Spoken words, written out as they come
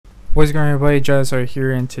What's going on, everybody? Jazz are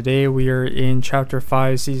here, and today we are in Chapter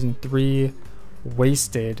 5, Season 3,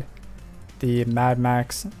 Wasted, the Mad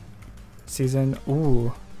Max season.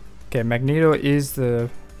 Ooh. Okay, Magneto is the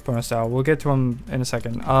bonus style. We'll get to him in a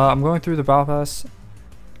second. I'm going through the battle pass.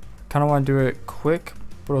 Kind of want to do it quick,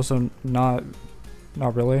 but also not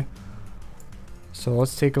really. So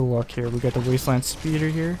let's take a look here. We got the Wasteland Speeder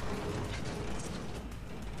here.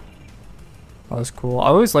 Oh, that's cool. I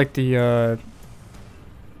always like the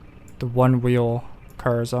one wheel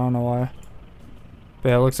cars. I don't know why, but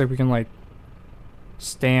yeah, it looks like we can like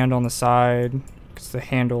stand on the side because the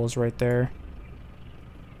handle is right there.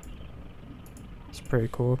 It's pretty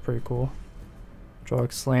cool,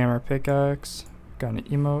 Hydraulic slam or pickaxe. Got an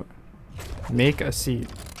emote. Make a seat.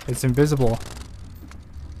 It's invisible.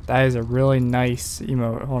 That is a really nice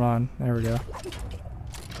emote. Hold on, there we go.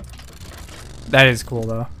 That is cool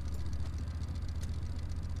though.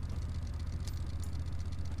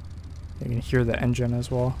 You can hear the engine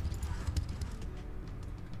as well.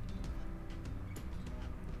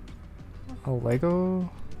 A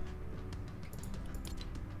Lego?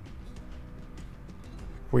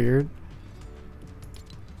 Weird.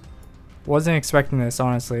 Wasn't expecting this,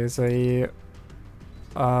 honestly. It's a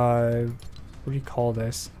what do you call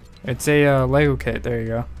this? It's a Lego kit. There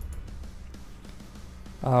you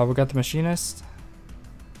go. We got the machinist.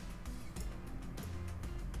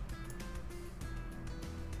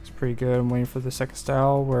 Pretty good. I'm waiting for the second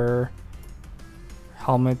style where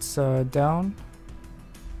helmet's down.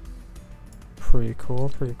 Pretty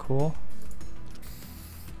cool. We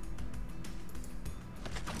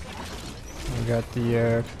got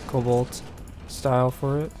the cobalt style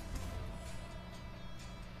for it.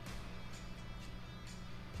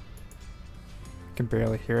 I can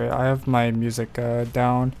barely hear it. I have my music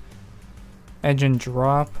down. Engine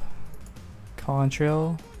drop,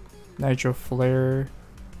 contrail, nitro flare,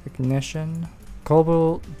 ignition,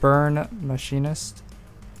 cobalt burn machinist.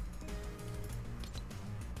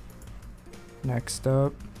 Next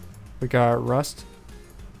up, we got rust,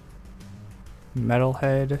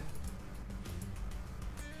 metalhead,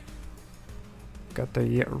 got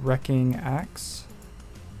the wrecking axe,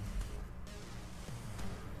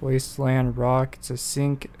 wasteland rock. It's a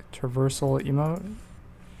sync traversal emote.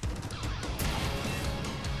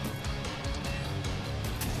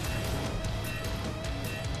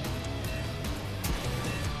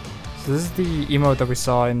 So this is the emote that we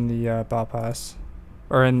saw in the battle pass,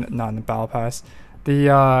 or not in the battle pass,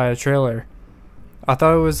 the trailer. I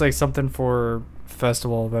thought it was like something for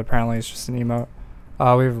festival, but apparently it's just an emote.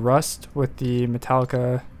 We have Rust with the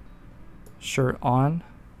Metallica shirt on.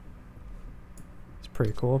 It's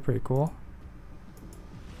pretty cool.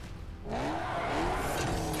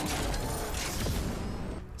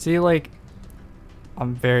 See, like,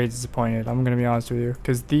 I'm very disappointed. I'm gonna be honest with you,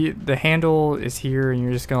 because the handle is here and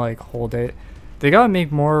you're just gonna like hold it. They gotta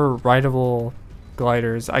make more rideable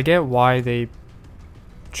gliders. I get why they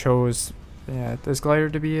chose this glider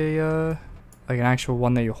to be a like an actual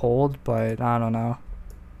one that you hold, but I don't know.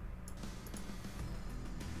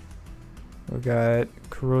 We got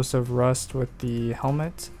corrosive rust with the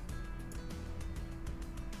helmet.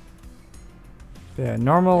 Yeah,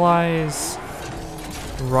 normalize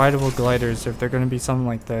rideable gliders if they're going to be something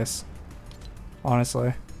like this,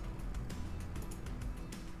 honestly.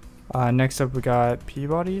 Next up we got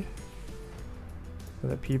Peabody.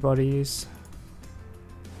 The Peabodies.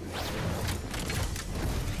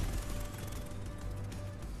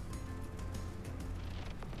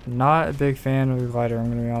 Not a big fan of the glider, I'm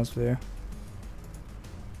going to be honest with you.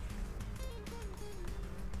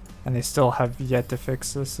 And they still have yet to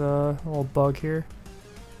fix this little bug here.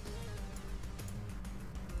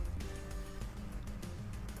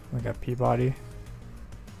 We got Peabody.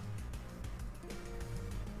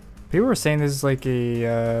 People were saying this is like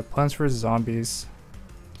a Plants vs. Zombies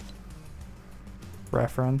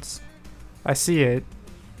reference. I see it.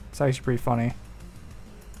 It's actually pretty funny.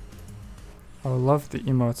 I would love if the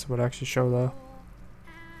emotes would actually show though.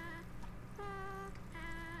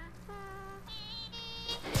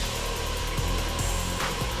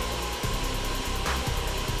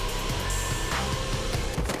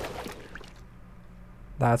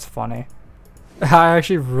 That's funny. I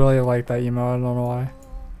actually really like that emote. I don't know why.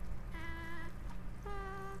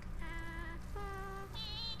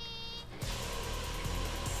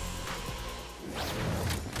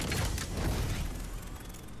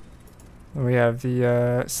 We have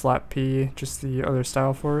the slap P, just the other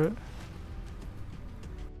style for it.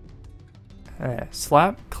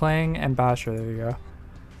 Slap, clang, and basher. There you go.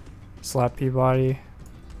 Slap Peabody.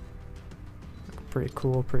 Pretty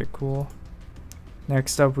cool.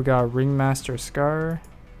 Next up we got Ringmaster Scar.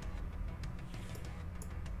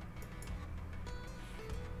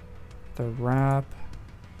 The wrap.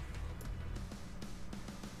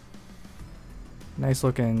 Nice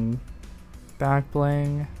looking back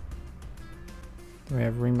bling. Then we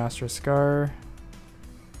have Ringmaster Scar.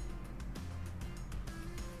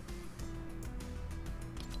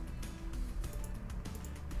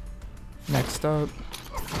 Next up.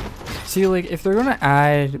 See, like, if they're gonna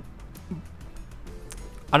add...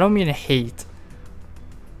 I don't mean to hate,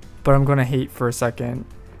 but I'm gonna hate for a second.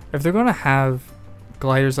 If they're gonna have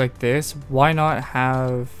gliders like this, why not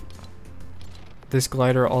have this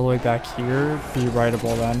glider all the way back here be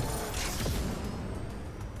rideable then?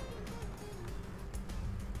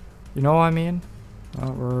 You know what I mean?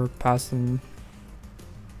 Oh, we're passing.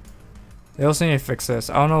 They also need to fix this.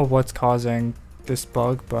 I don't know what's causing this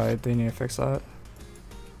bug, but they need to fix that.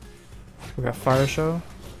 We got Fire Show.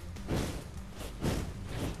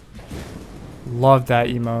 Love that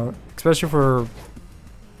emote, especially for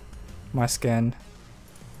my skin.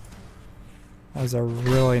 That was a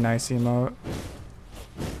really nice emote.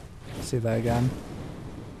 See that again.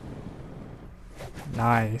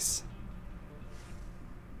 Nice.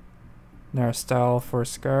 Narrow style for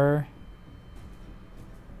Scar.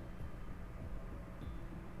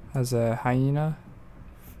 Has a hyena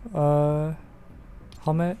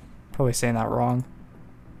helmet. Probably saying that wrong.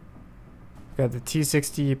 Got the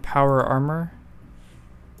T60 power armor.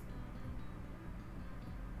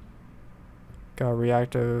 Got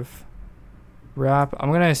reactive wrap.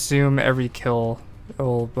 I'm gonna assume every kill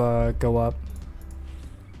will go up.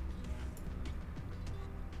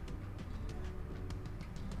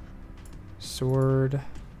 Sword.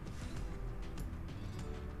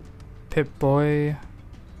 Pip-Boy.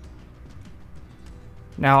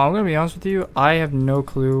 Now, I'm gonna be honest with you, I have no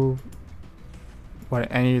clue what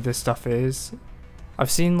any of this stuff is.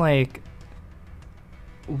 I've seen like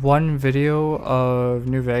one video of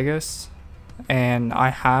New Vegas, and I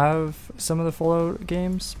have some of the Fallout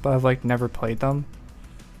games, but I've like never played them.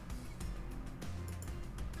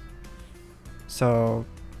 So,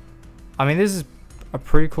 I mean, this is a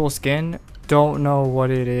pretty cool skin. Don't know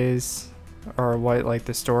what it is or what like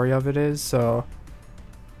the story of it is, so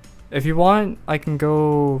if you want, I can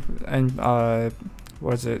go and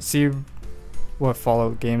see what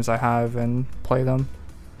Fallout games I have and play them.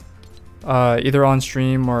 Either on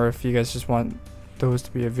stream, or if you guys just want those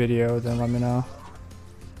to be a video, then let me know.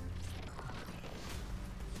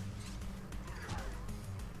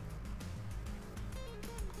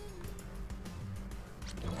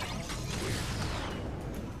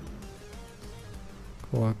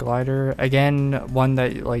 Cool, glider. Again, one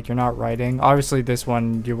that like you're not riding. Obviously this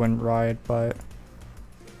one you wouldn't ride, but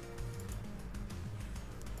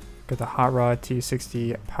got the Hot Rod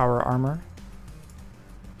T60 power armor.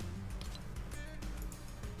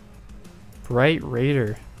 Bright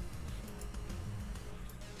Raider.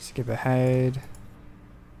 Skip ahead.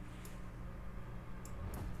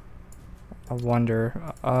 I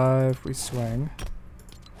wonder if we swing.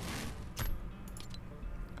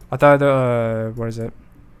 I thought what is it?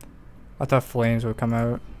 I thought flames would come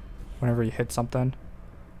out whenever you hit something.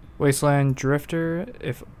 Wasteland Drifter.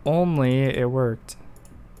 If only it worked.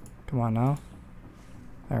 Come on now.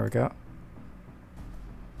 There we go.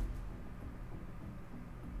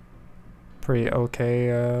 Pretty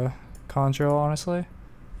okay control, honestly.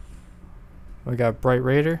 We got Bright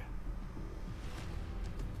Raider.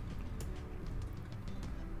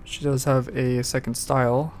 She does have a second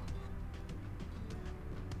style.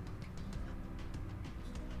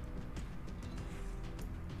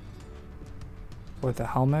 With a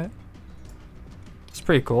helmet. It's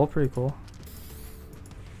pretty cool, pretty cool.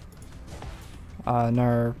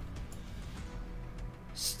 Another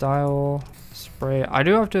style spray. I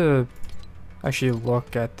do have to actually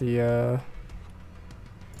look at the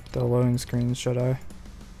loading screens, should I?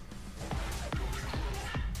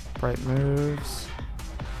 Bright moves.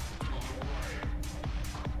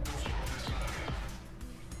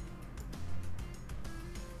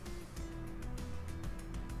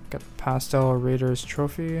 Got the Pastel Raiders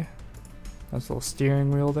trophy. That's a little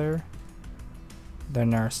steering wheel there.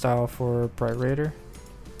 Then our style for Bright Raider.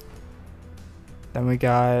 Then we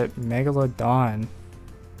got Megalodon.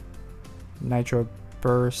 Nitro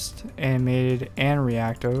Burst, animated and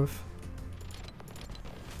reactive.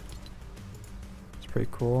 It's pretty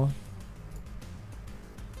cool.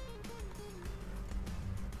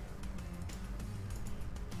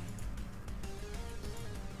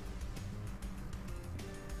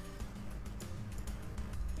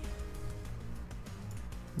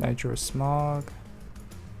 Nitro Smog.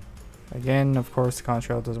 Again, of course, the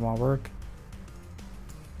contrail doesn't want to work.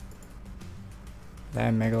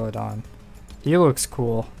 Then Megalodon. He looks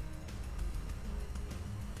cool.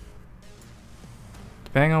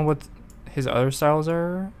 depending on what his other styles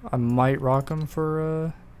are, I might rock him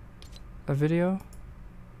for a video.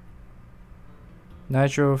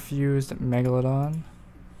 Nitro fused Megalodon.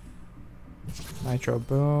 Nitro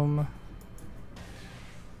boom.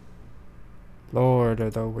 Lord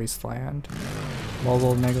of the Wasteland.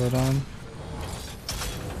 Mobile Megalodon.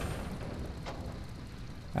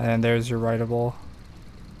 And then there's your rideable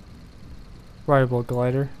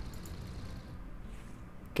glider.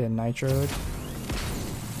 Get nitroed.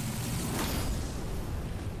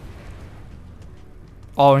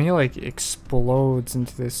 Oh, and he like explodes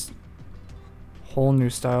into this whole new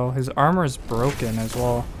style. His armor is broken as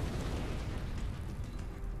well.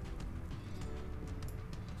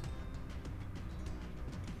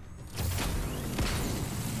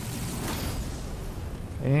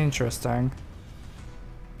 Interesting.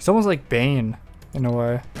 It's almost like Bane in a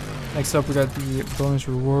way. Next up we got the bonus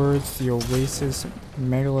rewards, the Oasis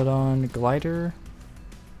Megalodon Glider.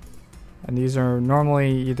 And these are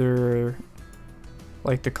normally either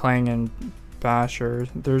like the Clang and Basher.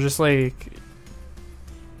 They're just like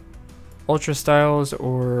ultra styles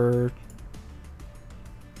or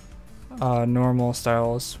normal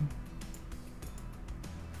styles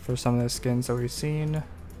for some of the skins that we've seen.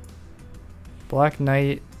 Black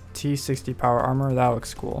Knight T60 power armor, that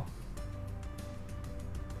looks cool.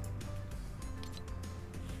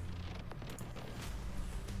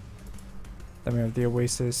 Then we have the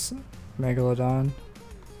Oasis Megalodon.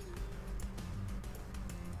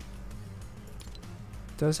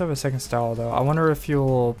 Does have a second style though. I wonder if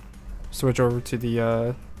you'll switch over to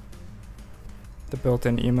the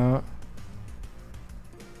built-in emote.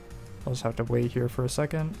 I'll just have to wait here for a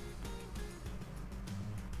second.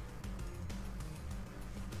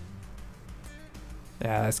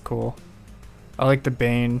 Yeah, that's cool. I like the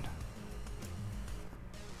Bane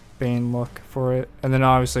look for it. And then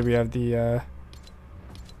obviously we have the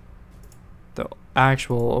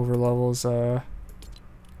actual overlevels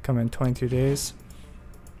come in 22 days.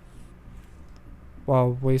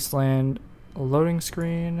 Wow, Wasteland loading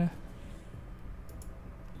screen.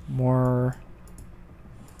 More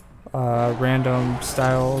random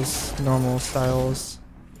styles, normal styles.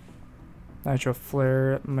 Nitro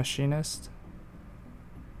Flare Machinist.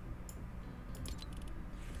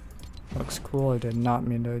 Looks cool. I did not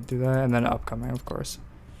mean to do that. And then upcoming, of course.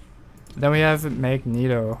 Then we have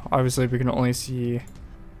Magneto. Obviously, we can only see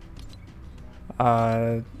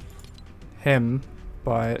him,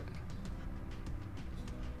 but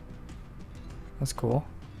that's cool.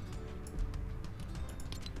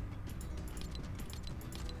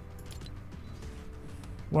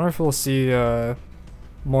 Wonder if we'll see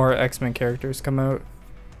more X-Men characters come out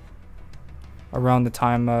around the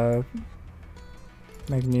time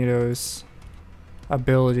Magneto's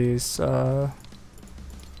abilities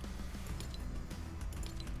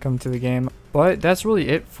come to the game. But that's really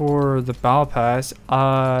it for the Battle Pass.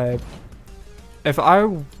 If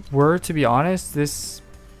I were to be honest, this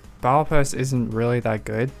Battle Pass isn't really that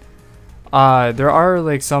good. There are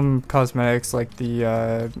like some cosmetics like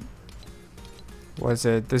the what is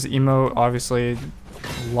it? This emote, obviously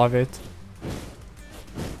love it.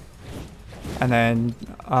 And then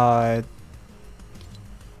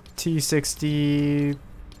T60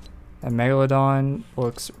 and Megalodon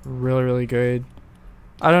looks really good.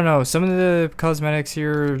 I don't know, some of the cosmetics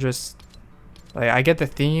here are just like, I get the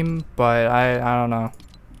theme, but I don't know.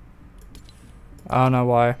 I don't know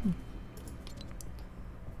why.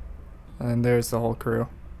 And there's the whole crew.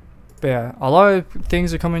 But yeah, a lot of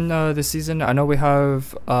things are coming this season. I know we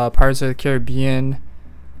have Pirates of the Caribbean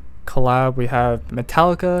collab, we have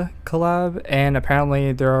Metallica collab, and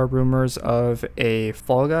apparently there are rumors of a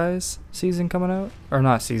Fall Guys season coming out. Or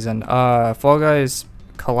not season, Fall Guys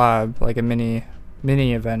collab, like a mini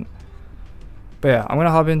event. But yeah, I'm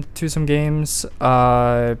gonna hop into some games,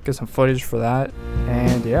 get some footage for that,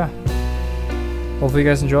 and yeah. Hopefully you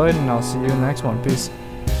guys enjoyed, and I'll see you in the next one. Peace.